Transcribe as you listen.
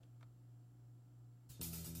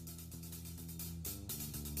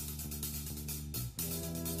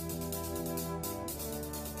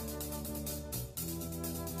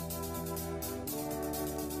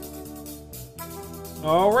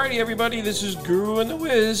Alrighty, everybody, this is Guru and the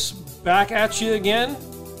Wiz back at you again.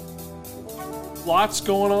 Lots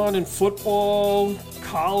going on in football,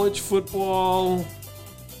 college football,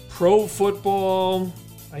 pro football.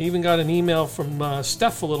 I even got an email from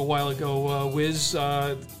Steph a little while ago. Wiz,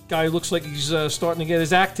 guy looks like he's starting to get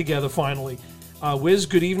his act together finally. Wiz,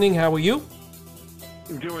 good evening. How are you?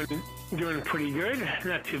 Doing pretty good.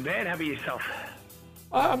 Not too bad. How about yourself?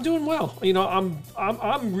 I'm doing well. You know,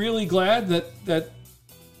 I'm really glad that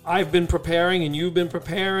I've been preparing and you've been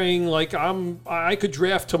preparing. Like I could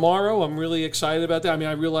draft tomorrow. I'm really excited about that. I mean,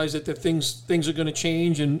 I realize that the things are going to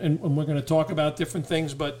change and we're going to talk about different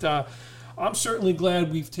things, but I'm certainly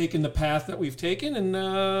glad we've taken the path that we've taken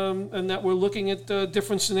and that we're looking at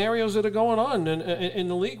different scenarios that are going on in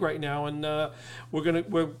the league right now. And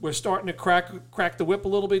we're starting to crack the whip a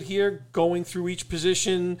little bit here, going through each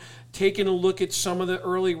position, taking a look at some of the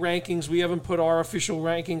early rankings. We haven't put our official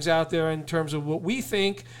rankings out there in terms of what we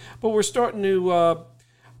think, but we're starting to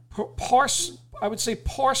parse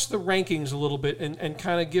the rankings a little bit and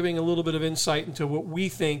kind of giving a little bit of insight into what we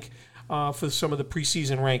think for some of the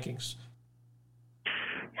preseason rankings.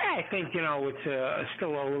 I think, it's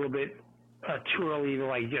still a little bit too early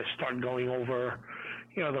to just start going over,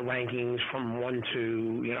 the rankings from 1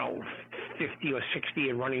 to, 50 or 60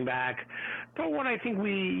 at running back. But what I think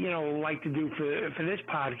we, like to do for this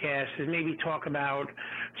podcast is maybe talk about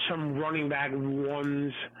some running back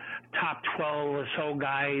ones, top 12 or so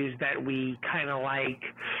guys that we kind of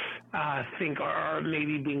think are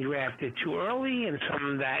maybe being drafted too early, and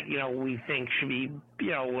some that, we think should be,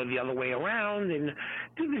 the other way around, and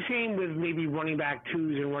do the same with maybe running back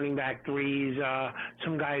 2s and running back 3s,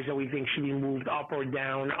 some guys that we think should be moved up or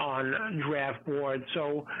down on draft board.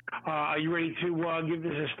 So are you ready to give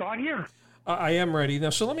this a start here? I am ready. Now,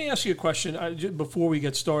 so let me ask you a question before we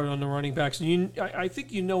get started on the running backs. And I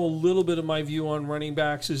think you know a little bit of my view on running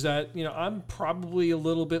backs is that, I'm probably a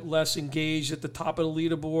little bit less engaged at the top of the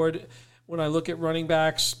leaderboard when I look at running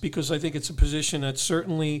backs because I think it's a position that's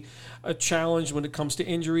certainly a challenge when it comes to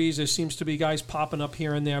injuries. There seems to be guys popping up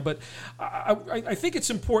here and there. But I think it's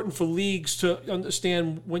important for leagues to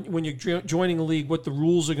understand when you're joining a league what the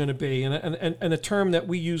rules are going to be. And a term that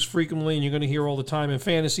we use frequently and you're going to hear all the time in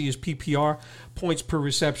fantasy is PPR, points per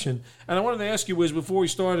reception. And I wanted to ask you, Wiz, before we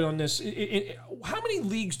started on this, how many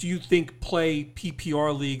leagues do you think play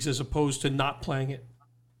PPR leagues as opposed to not playing it?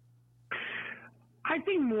 I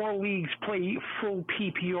think more leagues play full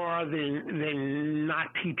PPR than not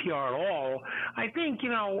PPR at all. I think,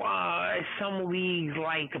 some leagues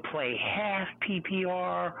like to play half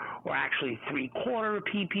PPR or actually 3/4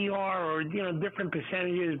 PPR or, different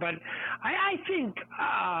percentages. But I think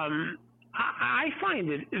I find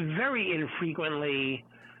it very infrequently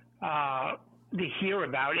to hear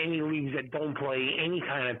about any leagues that don't play any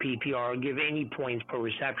kind of PPR or give any points per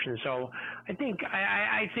reception. So I think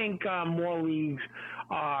more leagues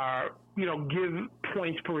are, give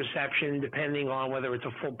points per reception depending on whether it's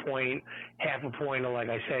a full point, half a point, or like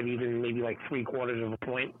I said, even maybe like 3/4 of a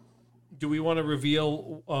point. Do we want to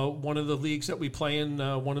reveal one of the leagues that we play in,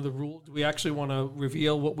 one of the rules? Do we actually want to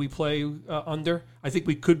reveal what we play under? I think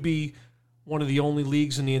we could be one of the only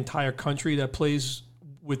leagues in the entire country that plays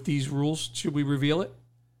with these rules. Should we reveal it?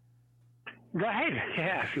 Go ahead.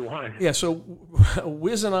 Yeah, if you want. Yeah, so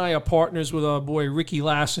Wiz and I are partners with our boy Ricky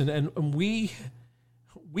Lassen, and we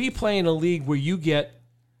play in a league where you get,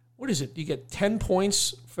 what is it? You get 10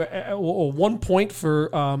 points for, or 1 point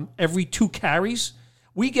for every 2 carries.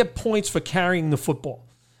 We get points for carrying the football.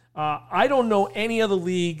 I don't know any other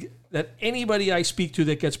league that anybody I speak to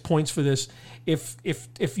that gets points for this.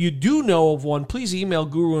 If you do know of one, please email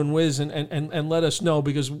Guru and Wiz and let us know,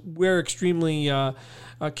 because we're extremely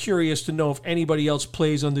curious to know if anybody else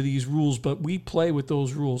plays under these rules, but we play with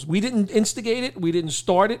those rules. We didn't instigate it. We didn't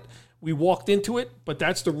start it. We walked into it, but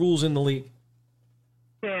that's the rules in the league.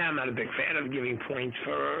 Yeah, I'm not a big fan of giving points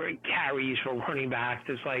for carries for running backs.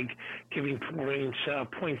 It's like giving points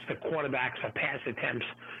to quarterbacks for pass attempts.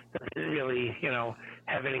 Doesn't really,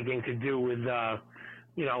 have anything to do with the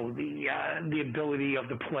ability of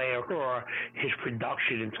the player or his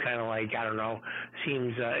production. It's kind of like, I don't know,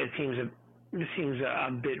 it seems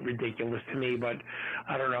a bit ridiculous to me, but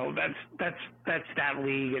I don't know. That's that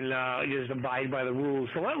league, and just abide by the rules.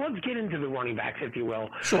 So let's get into the running backs, if you will.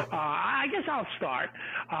 Sure. I guess I'll start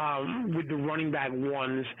with the running back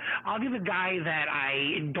ones. I'll give a guy that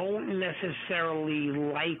I don't necessarily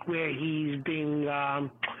like where he's being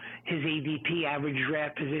his ADP, average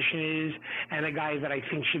draft position is, and a guy that I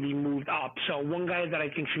think should be moved up. So one guy that I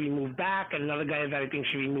think should be moved back, and another guy that I think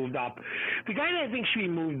should be moved up. The guy that I think should be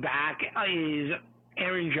moved back is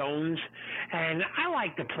Aaron Jones, and I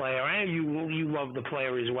like the player. I know you love the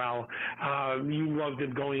player as well. You loved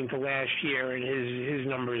him going into last year, and his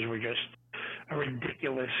numbers were just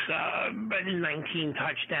ridiculous. 19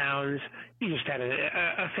 touchdowns. He just had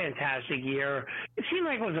a fantastic year. It seemed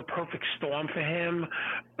like it was a perfect storm for him.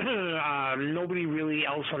 Nobody really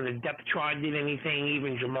else on the depth chart did anything.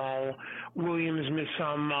 Even Jamal Williams missed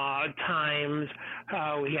some times.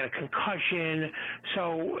 He had a concussion.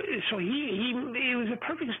 So it was a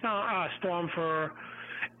perfect storm for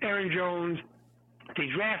Aaron Jones. They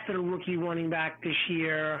drafted a rookie running back this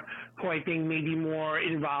year who I think may be more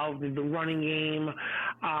involved in the running game.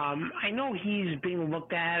 I know he's being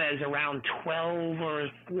looked at as around 12 or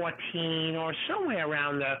 14 or somewhere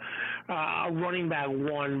around the running back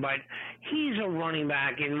one, but he's a running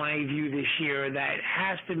back, in my view, this year that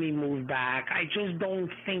has to be moved back. I just don't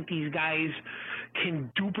think these guys can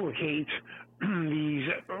duplicate these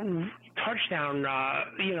touchdown,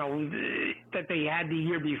 that they had the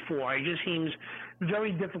year before. It just seems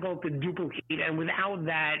very difficult to duplicate, and without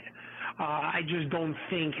that, I just don't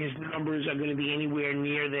think his numbers are going to be anywhere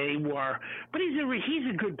near they were. But he's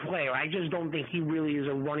a good player. I just don't think he really is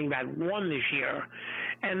a running back one this year.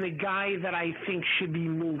 And the guy that I think should be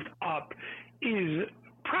moved up is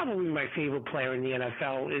probably my favorite player in the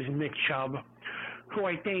NFL is Nick Chubb, who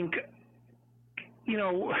I think, in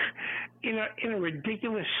a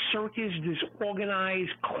ridiculous circus,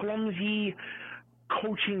 disorganized, clumsy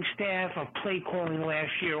coaching staff of play calling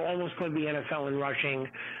last year, almost led the NFL in rushing.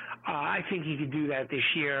 I think he could do that this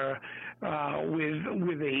year with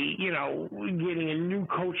getting a new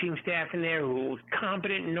coaching staff in there who's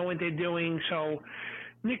competent and know what they're doing. So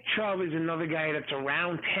Nick Chubb is another guy that's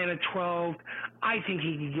around 10 or 12. I think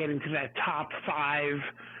he could get into that top 5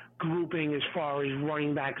 grouping as far as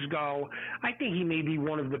running backs go. I think he may be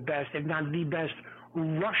one of the best, if not the best,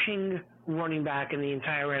 rushing running back in the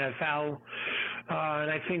entire NFL.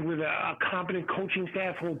 And I think with a competent coaching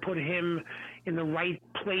staff who will put him in the right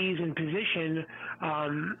plays and position,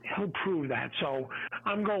 he'll prove that. So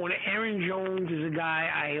I'm going Aaron Jones is a guy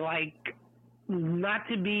I like not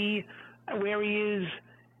to be where he is,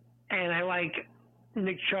 and I like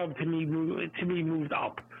Nick Chubb to be moved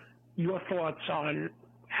up. Your thoughts on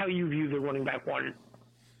how you view the running back one?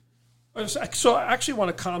 So I actually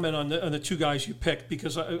want to comment on the two guys you picked,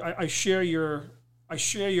 because I share your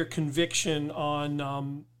conviction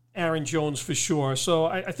on Aaron Jones for sure. So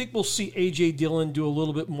I think we'll see A.J. Dillon do a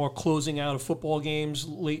little bit more closing out of football games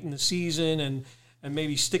late in the season and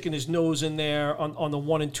maybe sticking his nose in there on the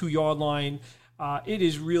 1 and 2 yard line. It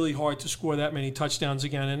is really hard to score that many touchdowns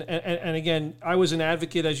again. And again, I was an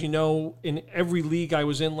advocate, as you know, in every league I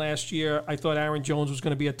was in last year. I thought Aaron Jones was going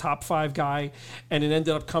to be a top 5 guy, and it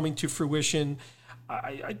ended up coming to fruition.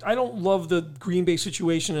 I don't love the Green Bay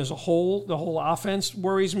situation as a whole. The whole offense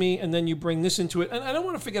worries me, and then you bring this into it. And I don't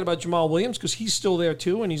want to forget about Jamal Williams, because he's still there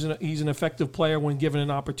too, and he's an effective player when given an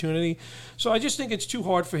opportunity. So I just think it's too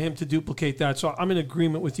hard for him to duplicate that. So I'm in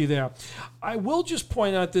agreement with you there. I will just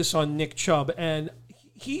point out this on Nick Chubb, and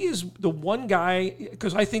he is the one guy,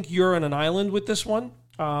 because I think you're on an island with this one,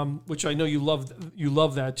 which I know you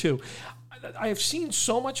love that too. I have seen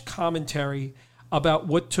so much commentary about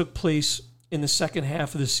what took place in the second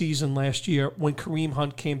half of the season last year when Kareem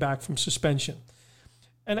Hunt came back from suspension.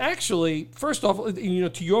 And actually, first off,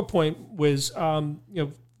 to your point was,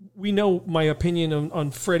 we know my opinion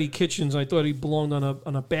on Freddie Kitchens. I thought he belonged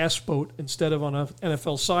on a bass boat instead of on an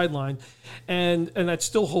NFL sideline. And that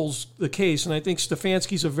still holds the case. And I think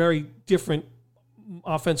Stefanski's a very different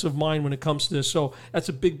offensive mind when it comes to this. So that's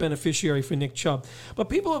a big beneficiary for Nick Chubb. But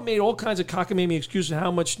people have made all kinds of cockamamie excuses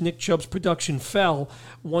how much Nick Chubb's production fell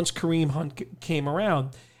once Kareem Hunt came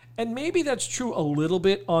around. And maybe that's true a little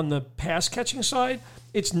bit on the pass catching side.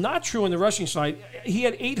 It's not true on the rushing side. He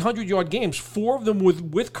had 800-yard games, 4 of them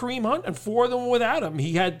with Kareem Hunt and 4 of them without him.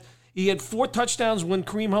 He had 4 touchdowns when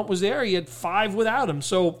Kareem Hunt was there. He had 5 without him.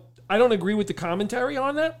 So I don't agree with the commentary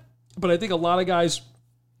on that, but I think a lot of guys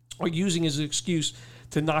are using his excuse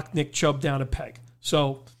to knock Nick Chubb down a peg.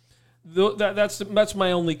 So that's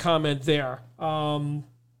my only comment there. So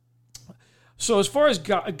as far as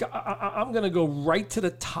I'm going to go right to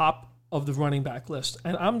the top of the running back list,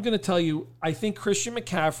 and I'm going to tell you, I think Christian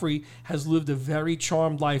McCaffrey has lived a very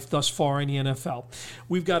charmed life thus far in the NFL.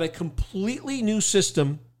 We've got a completely new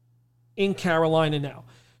system in Carolina now.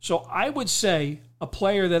 So I would say a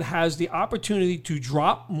player that has the opportunity to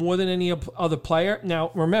drop more than any other player.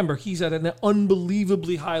 Now, remember, he's at an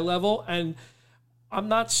unbelievably high level, and I'm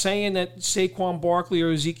not saying that Saquon Barkley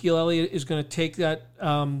or Ezekiel Elliott is going to take that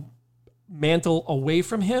mantle away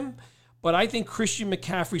from him, but I think Christian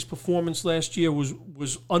McCaffrey's performance last year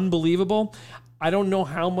was unbelievable. I don't know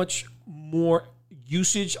how much more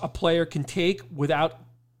usage a player can take without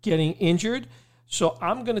getting injured. So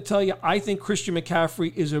I'm going to tell you, I think Christian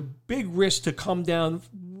McCaffrey is a big risk to come down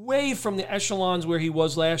way from the echelons where he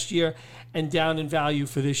was last year and down in value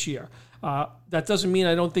for this year. That doesn't mean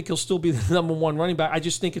I don't think he'll still be the number one running back. I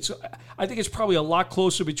think it's probably a lot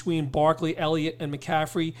closer between Barkley, Elliott, and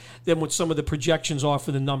McCaffrey than what some of the projections are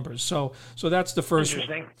for the numbers. So that's the first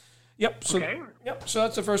one. Yep. So okay. Yep. So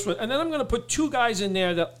that's the first one, and then I'm going to put two guys in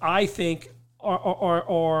there that I think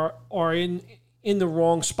are in the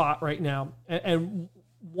wrong spot right now, and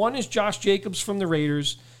one is Josh Jacobs from the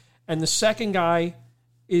Raiders, and the second guy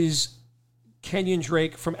is Kenyon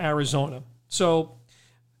Drake from Arizona. So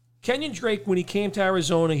Kenyon Drake, when he came to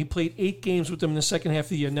Arizona, he played 8 games with them in the second half of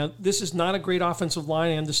the year. Now, this is not a great offensive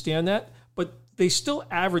line, I understand that, but they still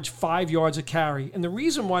average 5 yards a carry. And the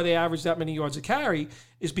reason why they average that many yards a carry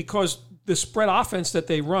is because the spread offense that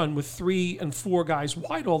they run with 3 and 4 guys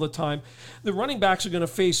wide all the time, the running backs are going to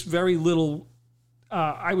face very little,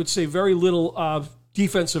 I would say very little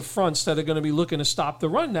defensive fronts that are going to be looking to stop the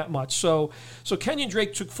run that much. So Kenyon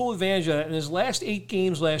Drake took full advantage of that. In his last 8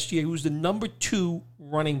 games last year, he was the number 2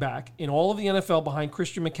 running back in all of the NFL behind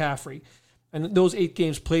Christian McCaffrey. And those 8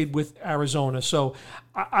 games played with Arizona. So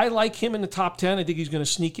I like him in the top 10. I think he's going to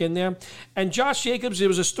sneak in there. And Josh Jacobs, there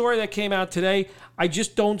was a story that came out today. I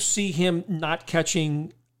just don't see him not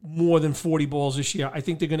catching more than 40 balls this year. I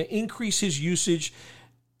think they're going to increase his usage,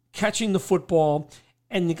 catching the football.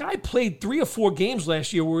 And the guy played 3 or 4 games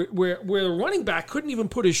last year where the running back couldn't even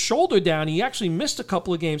put his shoulder down. He actually missed a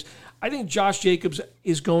couple of games. I think Josh Jacobs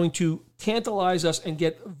is going to tantalize us and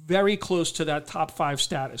get very close to that top 5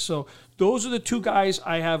 status. So those are the 2 guys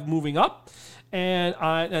I have moving up.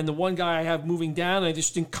 And the one guy I have moving down, I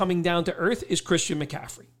just think coming down to earth, is Christian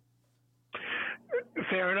McCaffrey.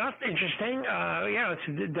 Fair enough. Interesting. Yeah,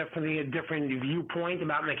 it's definitely a different viewpoint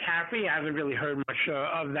about McCaffrey. I haven't really heard much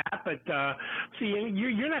of that. But so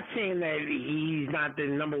you're not saying that he's not the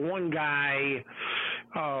number 1 guy,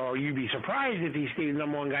 or you'd be surprised if he stayed the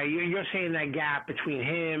number 1 guy. You're saying that gap between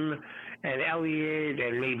him and Elliott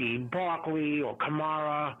and maybe Barkley or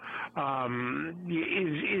Kamara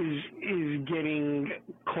is getting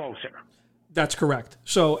closer. That's correct.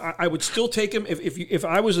 So I would still take him. If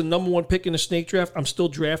I was a number 1 pick in a snake draft, I'm still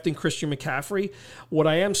drafting Christian McCaffrey. What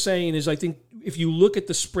I am saying is I think if you look at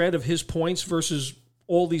the spread of his points versus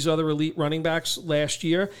all these other elite running backs last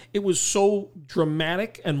year, it was so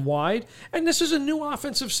dramatic and wide. And this is a new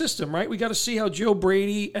offensive system, right? We got to see how Joe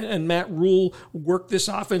Brady and Matt Rule work this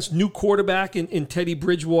offense. New quarterback in Teddy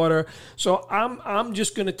Bridgewater. So I'm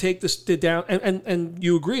just going to take this down. And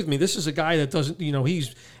you agree with me. This is a guy that doesn't,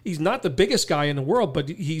 he's not the biggest guy in the world, but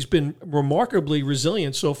he's been remarkably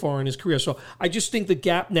resilient so far in his career. So I just think the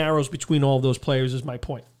gap narrows between all of those players is my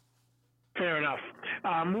point. Fair enough.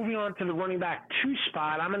 Moving on to the running back 2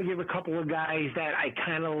 spot, I'm going to give a couple of guys that I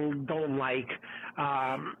kind of don't like.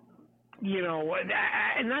 Not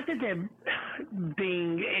that they're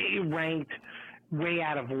being ranked way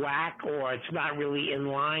out of whack or it's not really in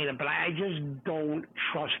line, but I just don't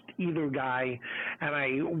trust either guy, and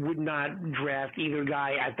I would not draft either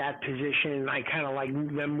guy at that position. I kind of like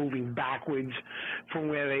them moving backwards from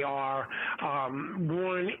where they are.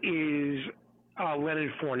 One is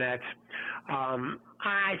Leonard Fournette.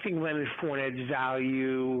 I think Leonard Fournette's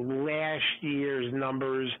value, last year's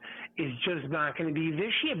numbers, is just not going to be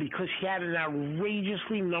this year because he had an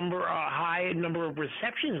outrageously high number of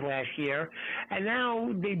receptions last year, and now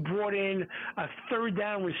they brought in a 3rd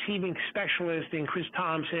down receiving specialist in Chris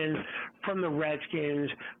Thompson from the Redskins,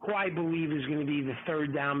 who I believe is going to be the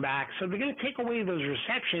 3rd down back. So they're going to take away those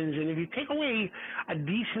receptions, and if you take away a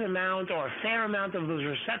decent amount or a fair amount of those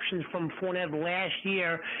receptions from Fournette last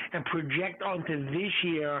year and project onto this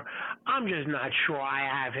year, I'm just not sure I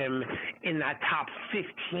have him in that top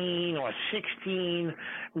 15 or 16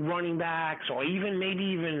 running backs, or maybe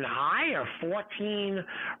even higher, 14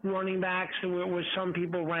 running backs where some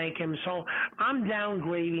people rank him. So I'm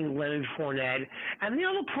downgrading Leonard Fournette. And the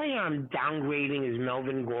other player I'm downgrading is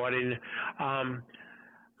Melvin Gordon.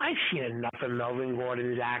 I've seen enough of Melvin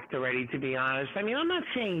Gordon's act already, to be honest. I mean, I'm not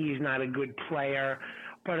saying he's not a good player,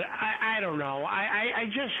 but I don't know. I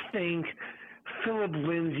just think Philip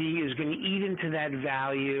Lindsay is going to eat into that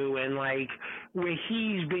value, and where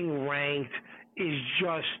he's being ranked is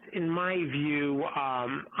just, in my view,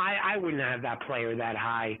 I wouldn't have that player that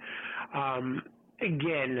high.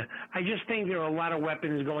 Again, I just think there are a lot of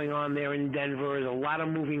weapons going on there in Denver. There's a lot of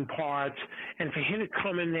moving parts. And for him to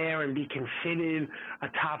come in there and be considered a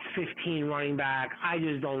top 15 running back, I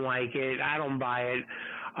just don't like it. I don't buy it.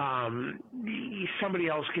 Somebody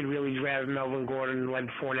else could really draft Melvin Gordon and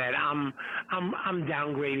Leonard Fournette. I'm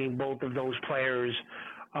downgrading both of those players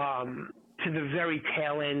to the very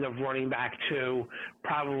tail end of running back two,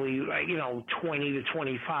 probably 20 to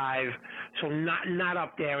 25, so not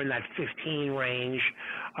up there in that 15 range.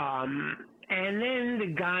 And then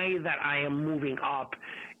the guy that I am moving up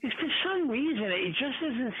is, for some reason, it just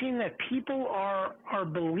doesn't seem that people are a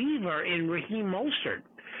believer in Raheem Mostert.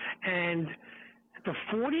 And the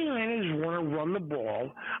 49ers want to run the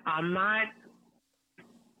ball. I'm not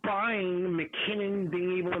buying McKinnon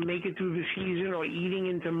being able to make it through the season or eating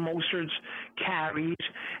into Mostert's carries.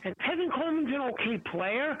 And Tevin Coleman's an okay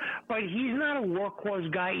player, but he's not a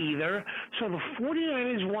workhorse guy either. So the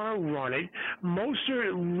 49ers want to run it.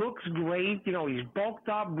 Mostert looks great. He's bulked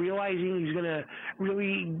up, realizing he's going to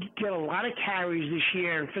really get a lot of carries this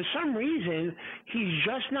year. And for some reason, he's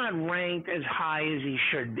just not ranked as high as he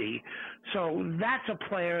should be. So that's a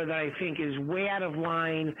player that I think is way out of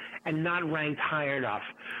line and not ranked high enough.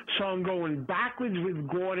 So I'm going backwards with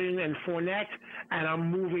Gordon and Fournette, and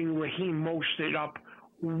I'm moving Raheem Mostert up,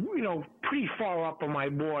 pretty far up on my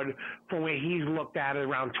board from where he's looked at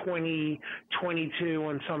around 20, 22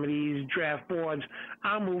 on some of these draft boards.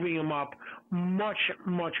 I'm moving him up much,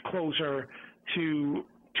 much closer to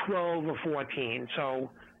 12 or 14.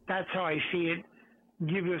 So that's how I see it.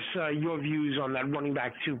 Give us your views on that running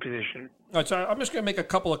back two position. All right, so I'm just going to make a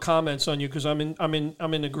couple of comments on you because I'm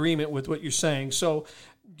in agreement with what you're saying. So,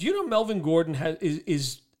 do you know Melvin Gordon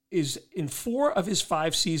is in 4 of his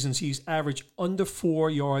 5 seasons he's averaged under 4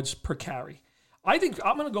 yards per carry? I think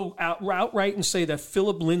I'm going to go outright and say that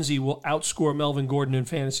Philip Lindsay will outscore Melvin Gordon in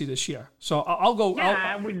fantasy this year. So I'll go.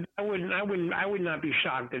 Yeah, I would not be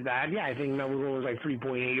shocked at that. Yeah, I think Melvin Gordon was like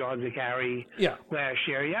 3.8 yards a carry. Last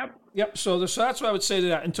year. Yep. So that's what I would say to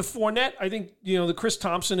that. And to Fournette, I think the Chris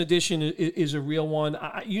Thompson addition is a real one.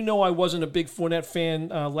 I wasn't a big Fournette fan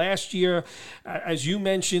last year. As you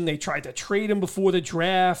mentioned, they tried to trade him before the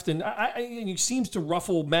draft, and he seems to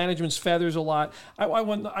ruffle management's feathers a lot. I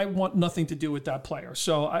want nothing to do with that player.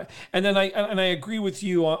 So I agree with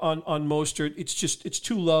you on Mostert. It's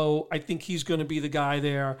too low. I think he's going to be the guy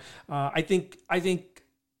there. I think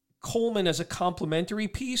Coleman as a complementary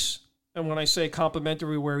piece. And when I say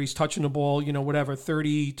complimentary, where he's touching the ball,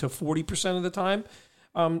 30 to 40% of the time,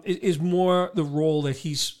 is more the role that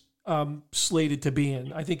he's slated to be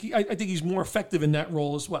in. I think he's more effective in that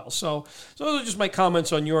role as well. So those are just my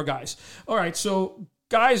comments on your guys. All right, so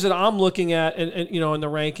guys that I'm looking at, and in the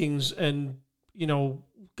rankings, and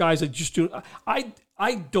guys that just do.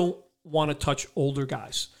 I don't want to touch older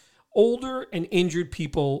guys. Older and injured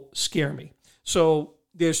people scare me. So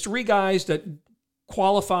there's 3 guys that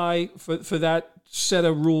qualify for that set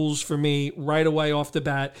of rules for me right away off the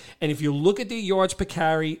bat. And if you look at the yards per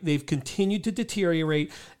carry, they've continued to deteriorate.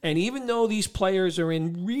 And even though these players are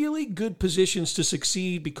in really good positions to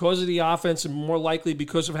succeed because of the offense and more likely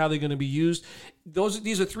because of how they're going to be used,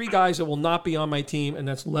 these are 3 guys that will not be on my team, and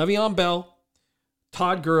that's Le'Veon Bell,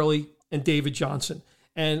 Todd Gurley, and David Johnson.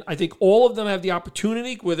 And I think all of them have the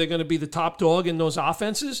opportunity where they're going to be the top dog in those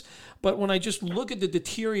offenses. But when I just look at the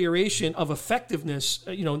deterioration of effectiveness,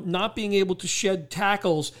 not being able to shed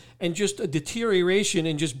tackles and just a deterioration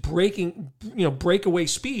and just breakaway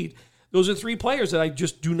speed, those are 3 players that I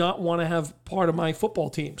just do not want to have part of my football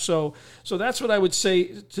team. So that's what I would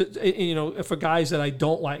say for guys that I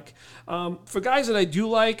don't like. For guys that I do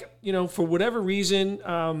like, for whatever reason,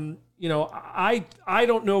 I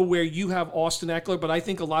don't know where you have Austin Eckler, but I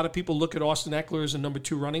think a lot of people look at Austin Eckler as a number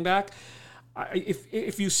 2 running back.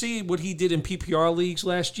 If you see what he did in PPR leagues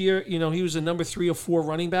last year, he was a number 3 or 4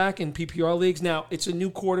 running back in PPR leagues. Now, it's a new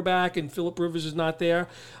quarterback and Phillip Rivers is not there,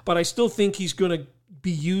 but I still think he's going to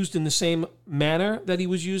be used in the same manner that he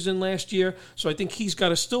was used in last year. So I think he's got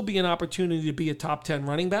to still be an opportunity to be a top 10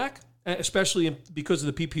 running back, especially because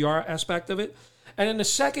of the PPR aspect of it. And then the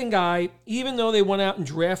second guy, even though they went out and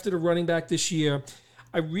drafted a running back this year,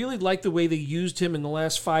 I really like the way they used him in the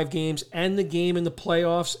last 5 games and the game in the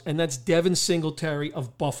playoffs, and that's Devin Singletary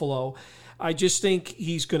of Buffalo. I just think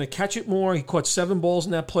he's going to catch it more. He caught 7 balls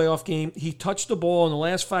in that playoff game. He touched the ball in the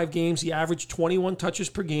last 5 games. He averaged 21 touches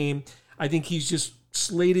per game. I think he's just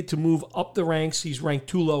slated to move up the ranks. He's ranked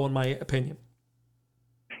too low, in my opinion.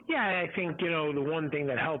 Yeah, I think, the one thing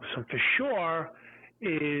that helps him for sure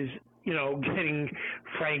is, getting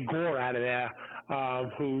Frank Gore out of there,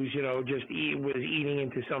 who's, was eating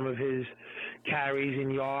into some of his carries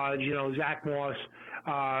and yards. Zach Moss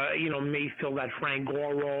may fill that Frank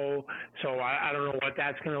Gore role. So I don't know what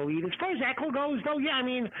that's going to lead. As far as Eckler goes, though, yeah, I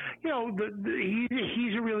mean,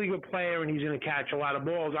 he's a really good player and he's going to catch a lot of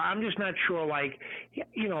balls. I'm just not sure,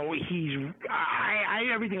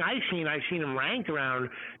 everything I've seen him ranked around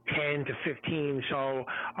 10 to 15. So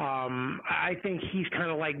I think he's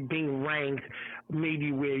kind of like being ranked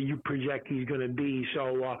maybe where you project he's going to be.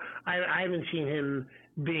 So I haven't seen him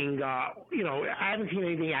being, I haven't seen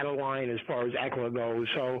anything out of line as far as Eckler goes.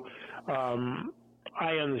 So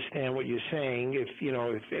I understand what you're saying.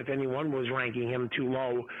 If anyone was ranking him too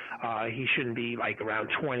low, he shouldn't be like around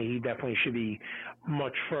 20. He definitely should be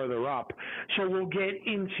much further up. So we'll get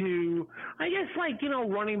into, I guess,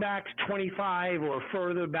 running backs 25 or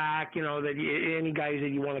further back, any guys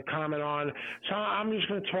that you want to comment on. So I'm just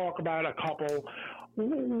going to talk about a couple.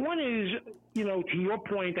 One is, to your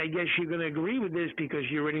point, I guess you're going to agree with this because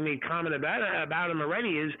you already made comment about him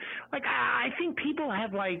already, is, I think people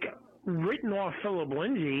have, written off Philip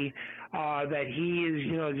Lindsay, that he is,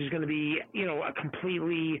 just going to be,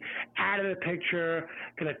 completely out of the picture,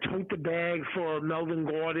 going to tote the bag for Melvin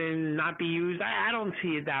Gordon, not be used. I don't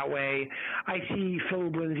see it that way. I see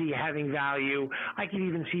Philip Lindsay having value. I can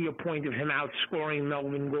even see a point of him outscoring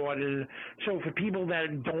Melvin Gordon. So for people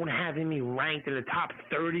that don't have him ranked in the top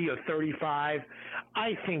 30 or 35,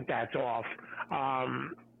 I think that's off.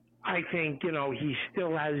 I think, he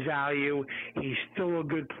still has value. He's still a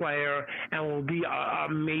good player and will be a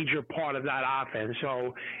major part of that offense.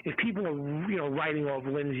 So if people are, writing off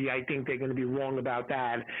Lindsay, I think they're going to be wrong about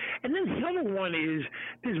that. And then the other one is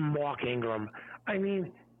Mark Ingram. I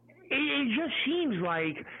mean, it just seems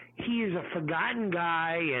like he is a forgotten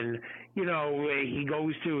guy and, he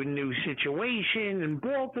goes to a new situation in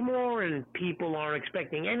Baltimore and people aren't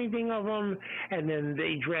expecting anything of him. And then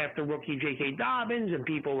they draft the rookie J.K. Dobbins and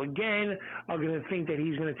people again are going to think that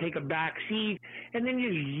he's going to take a back seat. And then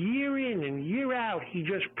just year in and year out, he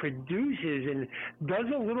just produces and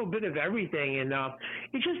does a little bit of everything. And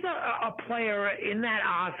it's just a player in that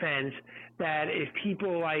offense that if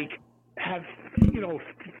people have,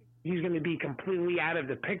 he's going to be completely out of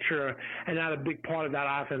the picture and not a big part of that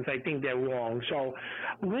offense, I think they're wrong. So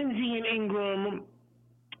Lindsay and Ingram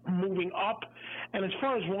moving up. And as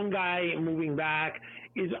far as one guy moving back,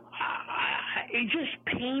 it just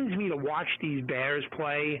pains me to watch these Bears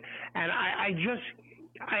play. And I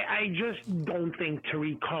just don't think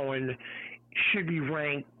Tariq Cohen should be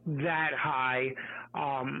ranked that high.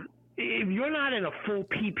 If you're not in a full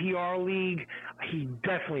PPR league, he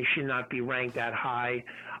definitely should not be ranked that high.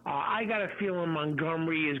 I got a feeling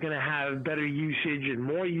Montgomery is going to have better usage and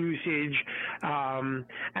more usage. And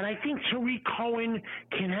I think Tariq Cohen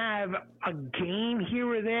can have a game here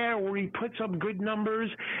or there where he puts up good numbers.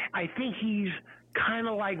 I think he's kind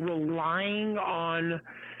of relying on,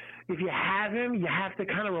 if you have him, you have to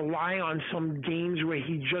kind of rely on some games where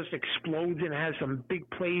he just explodes and has some big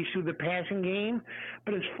plays through the passing game.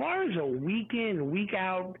 But as far as a week in, week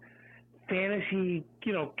out fantasy,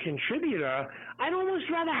 contributor, I'd almost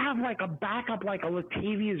rather have a backup like a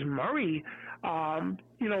Latavius Murray,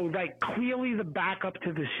 clearly the backup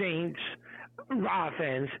to the Saints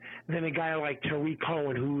offense than a guy like Tariq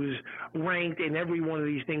Cohen, who's ranked in every one of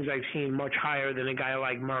these things I've seen much higher than a guy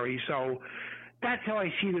like Murray. So that's how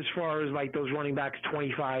I see it as far as those running backs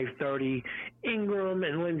 25, 30. Ingram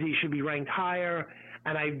and Lindsay should be ranked higher.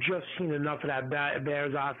 And I've just seen enough of that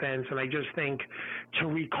Bears offense, and I just think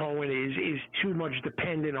Tariq Cohen is too much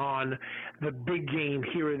dependent on the big game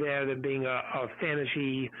here or there than being a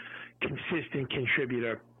fantasy consistent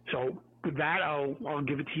contributor. So with that, I'll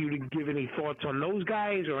give it to you to give any thoughts on those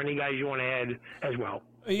guys or any guys you want to add as well.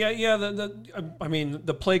 Yeah.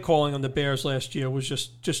 The play calling on the Bears last year was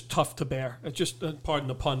just tough to bear. It's just, pardon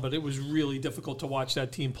the pun, but it was really difficult to watch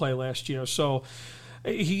that team play last year. So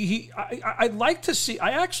I'd like to see.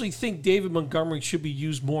 I actually think David Montgomery should be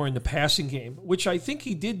used more in the passing game, which I think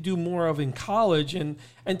he did do more of in college. And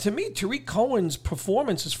to me, Tariq Cohen's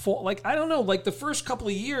performance is I don't know, the first couple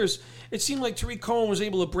of years, it seemed like Tariq Cohen was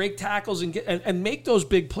able to break tackles and get and make those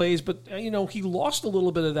big plays. But he lost a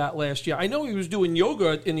little bit of that last year. I know he was doing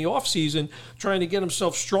yoga in the off season, trying to get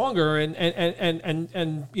himself stronger and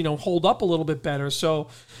hold up a little bit better. So.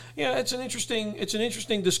 Yeah, it's an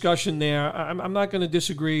interesting discussion there. I'm not going to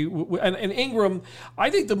disagree. And Ingram, I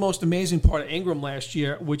think the most amazing part of Ingram last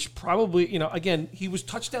year, which probably, again, he was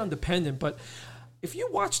touchdown dependent, but if you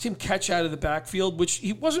watched him catch out of the backfield, which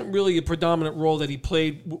he wasn't really a predominant role that he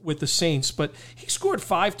played with the Saints, but he scored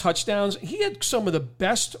 5 touchdowns. He had some of the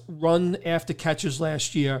best run after catches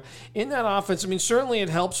last year in that offense. I mean, certainly it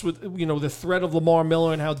helps with, the threat of Lamar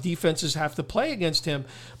Miller and how defenses have to play against him,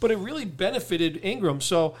 but it really benefited Ingram.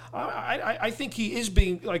 So I think he is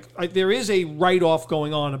being, there is a write-off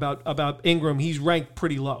going on about Ingram. He's ranked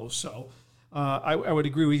pretty low, so... I would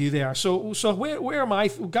agree with you there. So where are my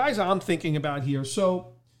guys I'm thinking about here?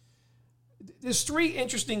 So there's 3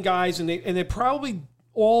 interesting guys, and they're probably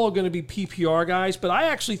all going to be PPR guys. But I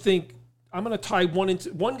actually think I'm going to tie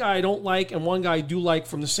one guy I don't like and one guy I do like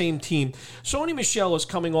from the same team. Sony Michel is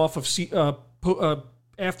coming off of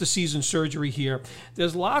after season surgery here.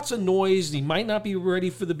 There's lots of noise. He might not be ready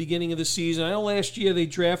for the beginning of the season. I know last year they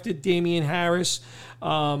drafted Damian Harris.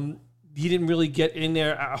 He didn't really get in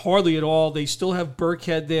there hardly at all. They still have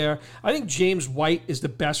Burkhead there. I think James White is the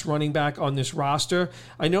best running back on this roster.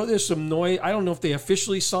 I know there's some noise. I don't know if they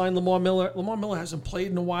officially signed Lamar Miller. Lamar Miller hasn't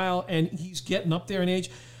played in a while, and he's getting up there in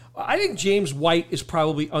age. I think James White is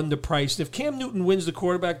probably underpriced. If Cam Newton wins the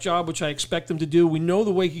quarterback job, which I expect him to do, we know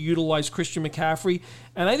the way he utilized Christian McCaffrey,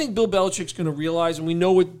 and I think Bill Belichick's going to realize, and we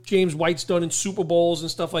know what James White's done in Super Bowls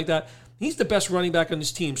and stuff like that, he's the best running back on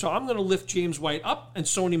this team. So I'm going to lift James White up and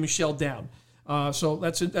Sony Michel down. So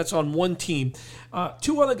that's on one team.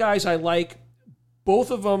 2 other guys I like.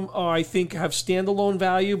 Both of them, I think, have standalone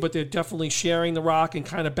value, but they're definitely sharing the rock and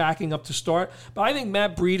kind of backing up to start. But I think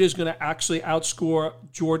Matt Breida is going to actually outscore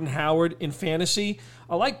Jordan Howard in fantasy.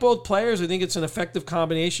 I like both players. I think it's an effective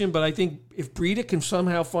combination, but I think if Breida can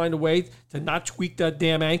somehow find a way to not tweak that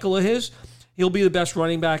damn ankle of his, he'll be the best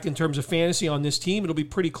running back in terms of fantasy on this team. It'll be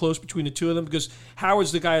pretty close between the two of them because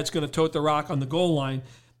Howard's the guy that's going to tote the rock on the goal line.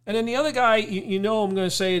 And then the other guy, I'm going to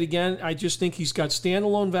say it again, I just think he's got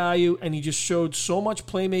standalone value, and he just showed so much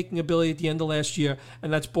playmaking ability at the end of last year,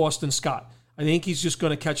 and that's Boston Scott. I think he's just going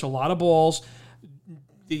to catch a lot of balls.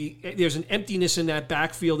 There's an emptiness in that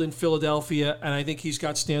backfield in Philadelphia, and I think he's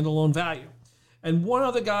got standalone value. And one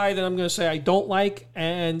other guy that I'm going to say I don't like,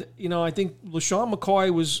 and I think LaShawn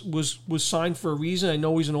McCoy was signed for a reason. I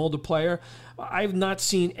know he's an older player. I've not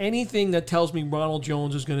seen anything that tells me Ronald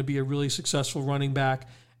Jones is going to be a really successful running back,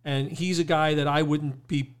 and he's a guy that I wouldn't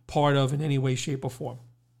be part of in any way, shape, or form.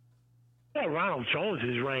 Yeah, Ronald Jones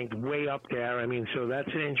is ranked way up there. I mean, so that's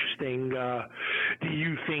an interesting. Do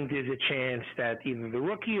you think there's a chance that either the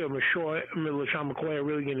rookie or LaShawn McCoy are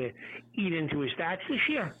really going to eat into his stats this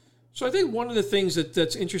year? So I think one of the things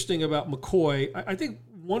that's interesting about McCoy, I think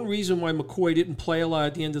one reason why McCoy didn't play a lot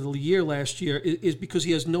at the end of the year last year is because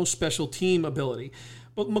he has no special team ability.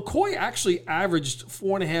 But McCoy actually averaged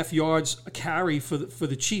 4.5 yards a carry for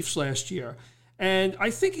the Chiefs last year. And I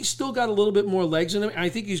think he's still got a little bit more legs in him. I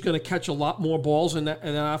think he's going to catch a lot more balls in that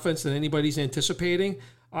offense than anybody's anticipating.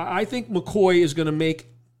 I think McCoy is going to make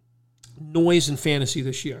noise in fantasy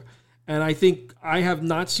this year. And I think I have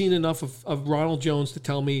not seen enough of Ronald Jones to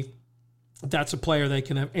tell me that's a player they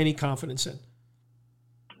can have any confidence in.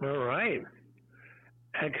 All right.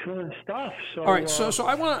 Excellent stuff. So, all right, so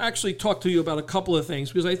I want to actually talk to you about a couple of things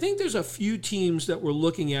because I think there's a few teams that we're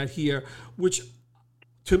looking at here which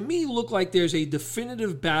to me look like there's a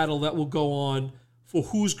definitive battle that will go on for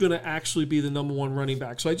who's going to actually be the number 1 running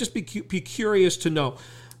back. So I'd just be curious to know.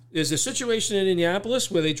 There's a situation in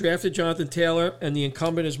Indianapolis where they drafted Jonathan Taylor and the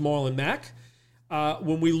incumbent is Marlon Mack.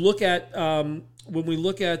 When we look at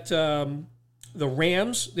the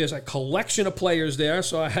Rams, there's a collection of players there,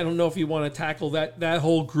 so I don't know if you want to tackle that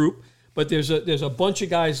whole group, but there's a bunch of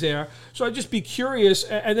guys there. So I'd just be curious.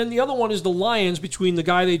 And then the other one is the Lions, between the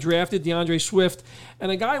guy they drafted, DeAndre Swift,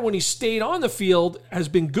 and a guy when he stayed on the field has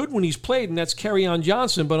been good when he's played, and that's Kerryon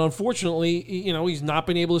Johnson. But unfortunately, he's not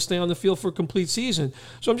been able to stay on the field for a complete season.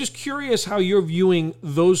 So I'm just curious how you're viewing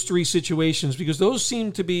those 3 situations because those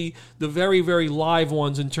seem to be the very, very live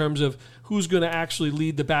ones in terms of who's going to actually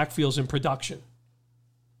lead the backfields in production.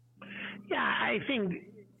 Yeah, I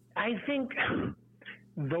think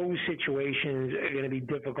those situations are going to be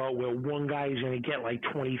difficult where one guy is going to get like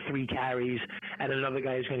 23 carries and another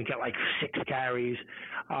guy is going to get like 6 carries.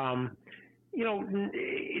 The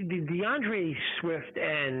DeAndre Swift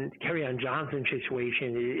and Kerryon Johnson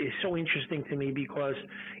situation is so interesting to me because,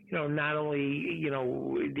 not only,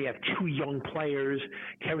 they have 2 young players.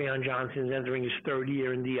 Kerryon Johnson's entering his 3rd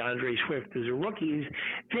year and DeAndre Swift is a rookie.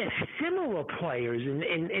 They're similar players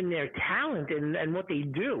in their talent and what they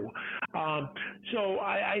do. So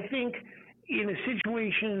I think in a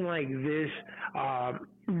situation like this,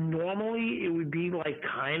 normally it would be like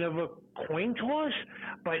kind of a coin toss,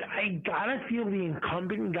 but I gotta feel the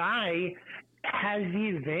incumbent guy has the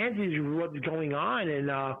advantage of what's going on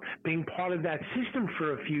and being part of that system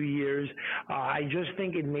for a few years. I just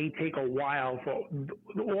think it may take a while for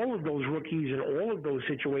all of those rookies and all of those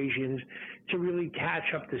situations to really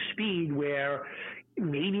catch up to speed where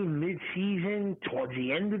maybe mid-season, towards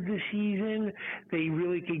the end of the season, they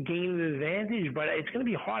really could gain an advantage, but it's going to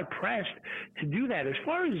be hard-pressed to do that. As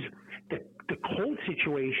far as the Colts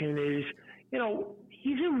situation is,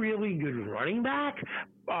 he's a really good running back.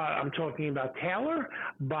 I'm talking about Taylor,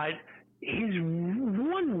 but his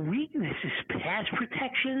one weakness is pass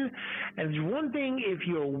protection. And it's one thing if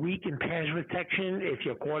you're weak in pass protection, if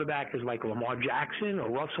your quarterback is like Lamar Jackson or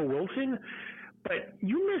Russell Wilson, but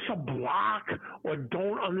you miss a block or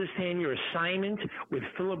don't understand your assignment with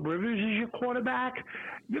Phillip Rivers as your quarterback,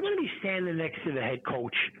 you're going to be standing next to the head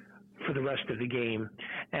coach for the rest of the game.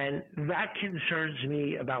 And that concerns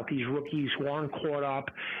me about these rookies who aren't caught up.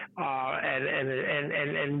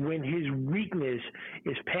 And when his weakness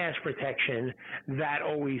is pass protection, that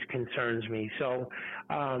always concerns me. So,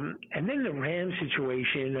 and then the Rams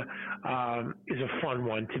situation is a fun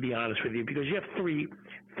one, to be honest with you, because you have three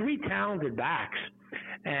talented backs.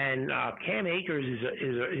 And Cam Akers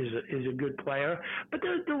is a good player, but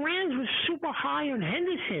the Rams was super high on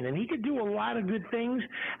Henderson, and he could do a lot of good things.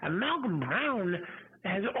 And Malcolm Brown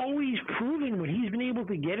has always proven when he's been able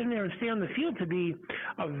to get in there and stay on the field to be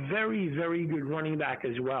a very, very good running back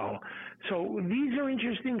as well. So these are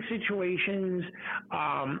interesting situations.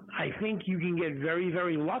 I think you can get very,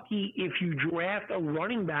 very lucky if you draft a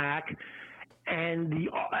running back and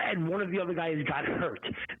one of the other guys got hurt,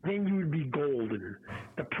 then you would be golden.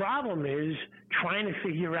 The problem is trying to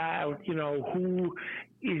figure out, who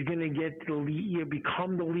is going to get the lead,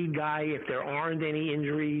 become the lead guy if there aren't any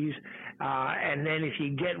injuries, and then if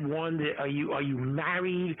you get one, are you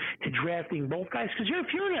married to drafting both guys? Because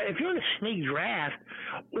if you're in a snake draft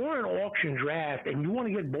or an auction draft and you want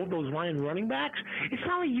to get both those Lion running backs, it's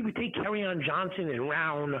not like you could take Kerryon Johnson in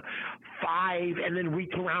round 5 and then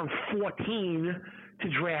wait till round 14 to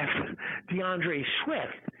draft DeAndre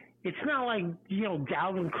Swift. It's not like,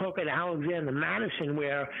 Dalvin Cook and Alexander Madison,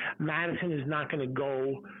 where Madison is not going to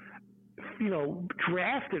go,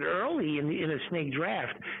 drafted early in a snake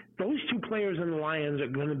draft. Those two players in the Lions are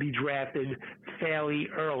going to be drafted fairly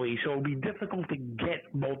early, so it'll be difficult to get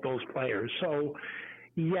both those players. So,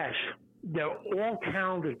 yes, they're all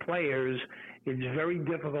talented players. It's very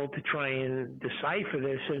difficult to try and decipher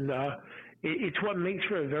this, and it's what makes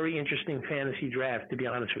for a very interesting fantasy draft, to be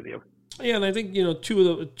honest with you. Yeah, and I think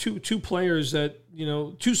two players that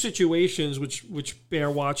two situations which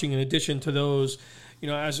bear watching in addition to those,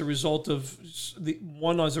 as a result of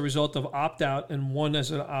one as a result of opt out and one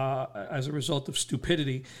as a result of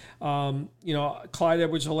stupidity. Clyde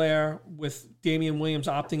Edwards-Helaire with Damian Williams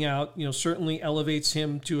opting out, certainly elevates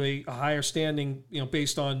him to a higher standing,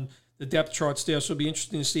 based on the depth charts there. So it'll be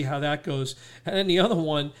interesting to see how that goes. And then the other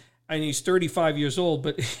one, and he's 35 years old,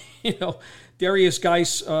 but Darius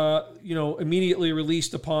Geis, immediately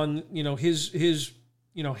released upon his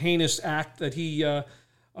heinous act that he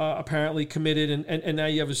apparently committed, and now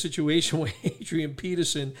you have a situation where Adrian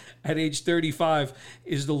Peterson at age 35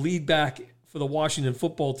 is the lead back for the Washington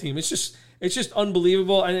football team. It's just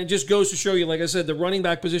unbelievable, and it just goes to show you, like I said, the running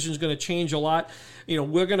back position is going to change a lot.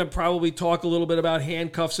 We're going to probably talk a little bit about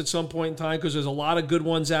handcuffs at some point in time because there's a lot of good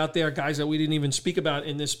ones out there, guys that we didn't even speak about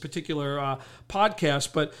in this particular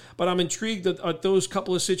podcast. But I'm intrigued at those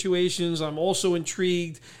couple of situations. I'm also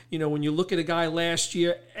intrigued, when you look at a guy last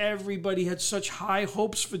year, everybody had such high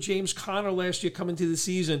hopes for James Conner last year coming to the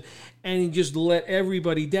season, and he just let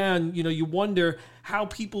everybody down. You wonder how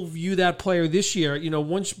people view that player this year.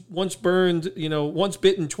 Once burned, once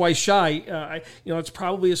bitten, twice shy. It's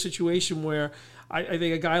probably a situation where I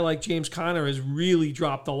think a guy like James Conner has really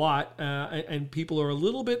dropped a lot, and people are a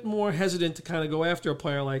little bit more hesitant to kind of go after a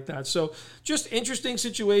player like that. So just interesting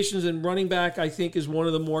situations, and running back, I think, is one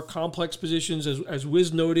of the more complex positions, as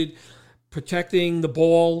Wiz noted, protecting the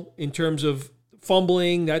ball in terms of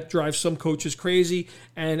fumbling, that drives some coaches crazy.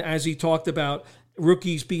 And as he talked about,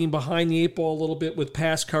 rookies being behind the eight ball a little bit with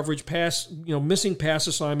pass coverage, missing pass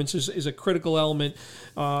assignments is a critical element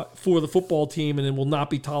for the football team, and it will not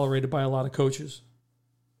be tolerated by a lot of coaches.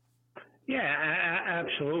 Yeah,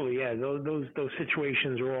 absolutely. Yeah, those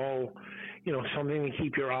situations are all, something to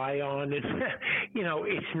keep your eye on. It's,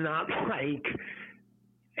 it's not like,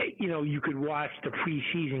 you could watch the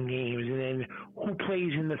preseason games and then who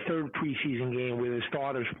plays in the third preseason game where the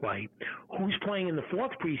starters play? Who's playing in the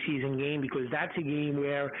fourth preseason game? Because that's a game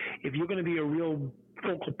where if you're going to be a real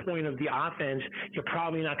focal point of the offense, you're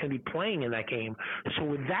probably not going to be playing in that game. So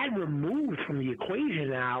with that removed from the equation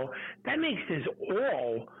now, that makes this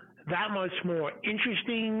all that much more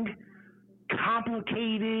interesting,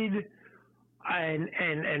 complicated,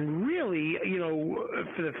 and really,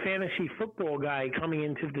 for the fantasy football guy coming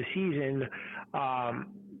into the season,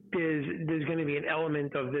 there's going to be an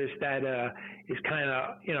element of this that is kind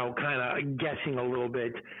of guessing a little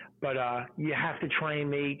bit, but you have to try and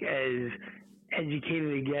make as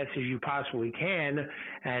educated a guess as you possibly can,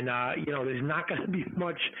 and there's not going to be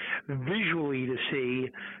much visually to see,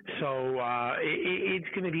 so it's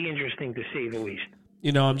going to be interesting to say the least.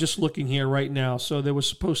 I'm just looking here right now. So there was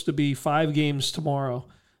supposed to be 5 games tomorrow.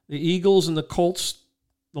 The Eagles and the Colts,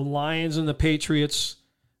 the Lions and the Patriots,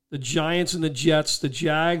 the Giants and the Jets, the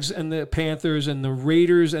Jags and the Panthers, and the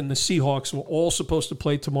Raiders and the Seahawks were all supposed to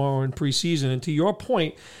play tomorrow in preseason. And to your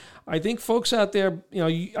point, I think folks out there,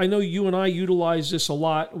 I know you and I utilize this a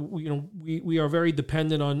lot. We are very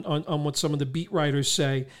dependent on what some of the beat writers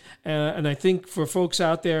say. And I think for folks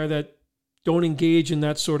out there that don't engage in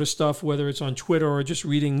that sort of stuff, whether it's on Twitter or just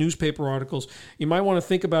reading newspaper articles, you might want to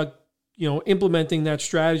think about, implementing that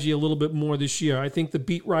strategy a little bit more this year. I think the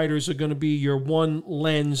beat writers are going to be your one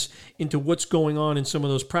lens into what's going on in some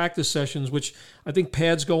of those practice sessions, which I think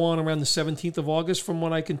pads go on around the 17th of August from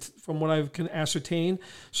what I can ascertain.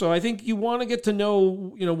 So I think you want to get to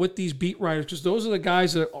know, what these beat writers, because those are the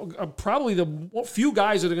guys that are probably the few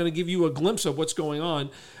guys that are going to give you a glimpse of what's going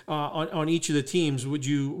on each of the teams. Would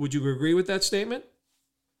you agree with that statement?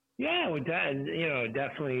 Yeah, with that,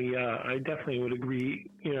 definitely, I definitely would agree,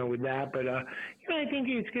 with that. But, I think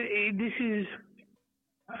this is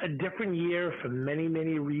a different year for many,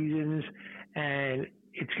 many reasons, and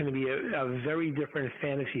it's going to be a very different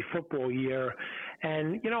fantasy football year.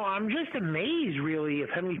 And, I'm just amazed, really, of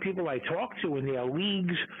how many people I talk to in their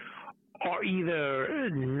leagues are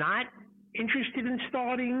either not interested in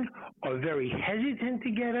starting or very hesitant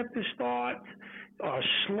to get up to start, are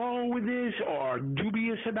slow with this, or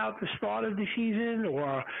dubious about the start of the season,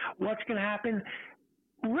 or what's going to happen.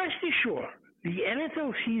 Rest assured, the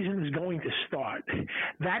NFL season is going to start.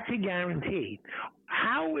 That's a guarantee.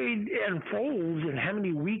 How it unfolds and how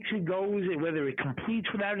many weeks it goes, and whether it completes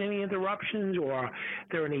without any interruptions or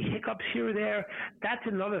there are any hiccups here or there, that's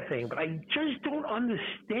another thing. But I just don't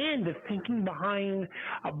understand the thinking behind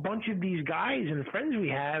a bunch of these guys and friends we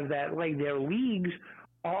have that, like, their leagues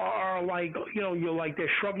are like, you're like, they're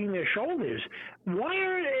shrugging their shoulders. Why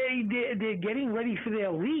are they're getting ready for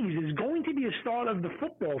their leagues? It's going to be a start of the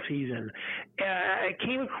football season. I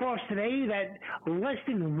came across today that less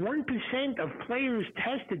than 1% of players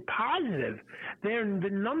tested positive. The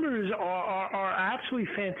numbers are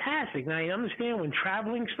absolutely fantastic. Now, I understand when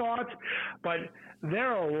traveling starts, but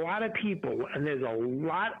there are a lot of people, and there's a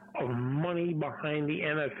lot of money behind the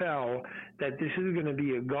NFL that this is going to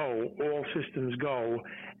be a go, all systems go.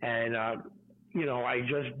 And, I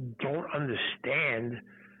just don't understand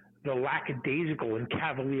the lackadaisical and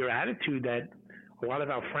cavalier attitude that a lot of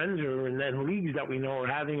our friends are in leagues that we know are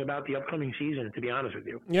having about the upcoming season, to be honest with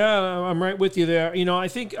you. Yeah, I'm right with you there. I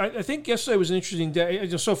think yesterday was an interesting day.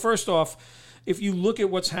 So first off, if you look at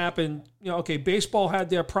what's happened, okay, baseball had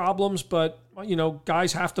their problems, but,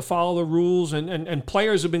 guys have to follow the rules, and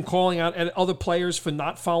players have been calling out at other players for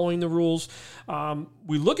not following the rules.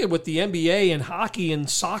 We look at what the NBA and hockey and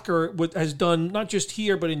soccer has done, not just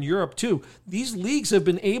here, but in Europe too. These leagues have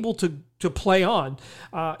been able to play on.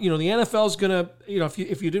 The NFL is going to,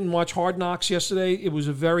 if you didn't watch Hard Knocks yesterday, it was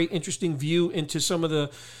a very interesting view into some of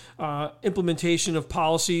the implementation of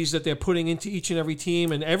policies that they're putting into each and every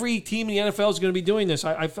team, and every team in the NFL is going to be doing this.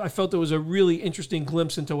 I felt there was a really interesting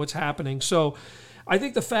glimpse into what's happening. So I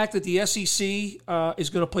think the fact that the SEC is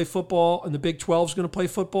going to play football and the Big 12 is going to play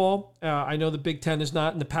football, I know the Big 10 is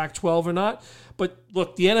not and the Pac-12 are not, but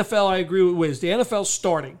look, the NFL, I agree with Wiz. The NFL's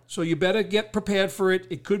starting, so you better get prepared for it.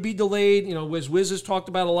 It could be delayed. Wiz has talked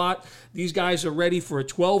about a lot. These guys are ready for a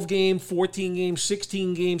 12-game, 14-game,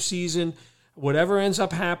 16-game season. Whatever ends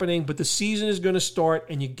up happening, but the season is going to start,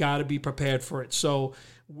 and you got to be prepared for it. So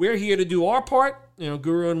we're here to do our part.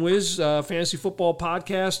 Guru and Wiz, Fantasy Football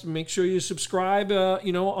Podcast. Make sure you subscribe,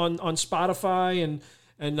 on Spotify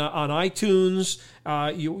and on iTunes.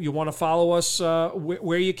 You want to follow us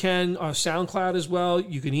where you can, SoundCloud as well.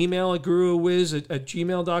 You can email at guruwiz at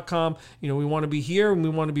gmail.com. We want to be here, and we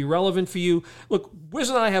want to be relevant for you. Look, Wiz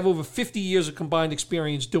and I have over 50 years of combined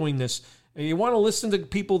experience doing this. And you want to listen to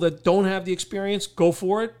people that don't have the experience, go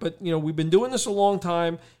for it. But, we've been doing this a long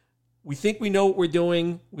time. We think we know what we're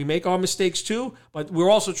doing. We make our mistakes too, but we're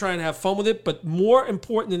also trying to have fun with it. But more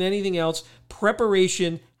important than anything else,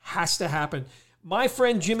 preparation has to happen. My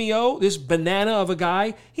friend Jimmy O, this banana of a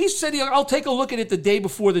guy, he said, I'll take a look at it the day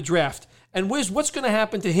before the draft. And Wiz, what's going to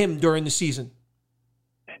happen to him during the season?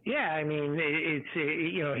 Yeah, I mean,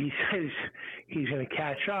 he says he's going to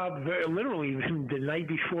catch up literally the night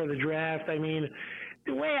before the draft. I mean,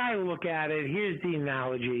 the way I look at it, here's the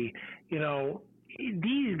analogy.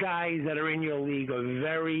 These guys that are in your league are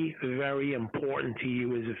very, very important to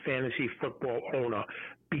you as a fantasy football owner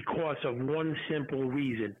because of one simple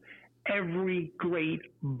reason. Every great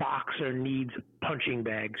boxer needs punching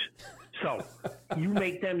bags. So you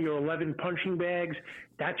make them your 11 punching bags.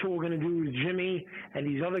 That's what we're going to do with Jimmy and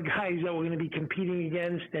these other guys that we're going to be competing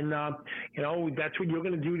against. And, that's what you're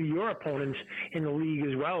going to do to your opponents in the league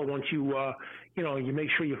as well. Once you make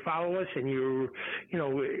sure you follow us and you're,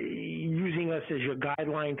 using us as your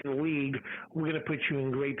guideline to the league, we're going to put you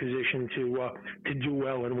in great position to do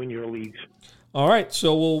well and win your leagues. All right,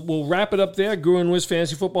 so we'll wrap it up there. Guru and Wiz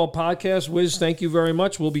Fantasy Football Podcast. Wiz, thank you very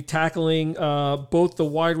much. We'll be tackling both the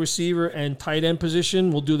wide receiver and tight end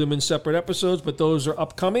position. We'll do them in separate episodes, but those are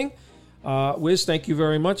upcoming. Wiz, thank you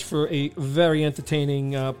very much for a very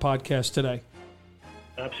entertaining podcast today.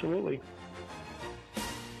 Absolutely.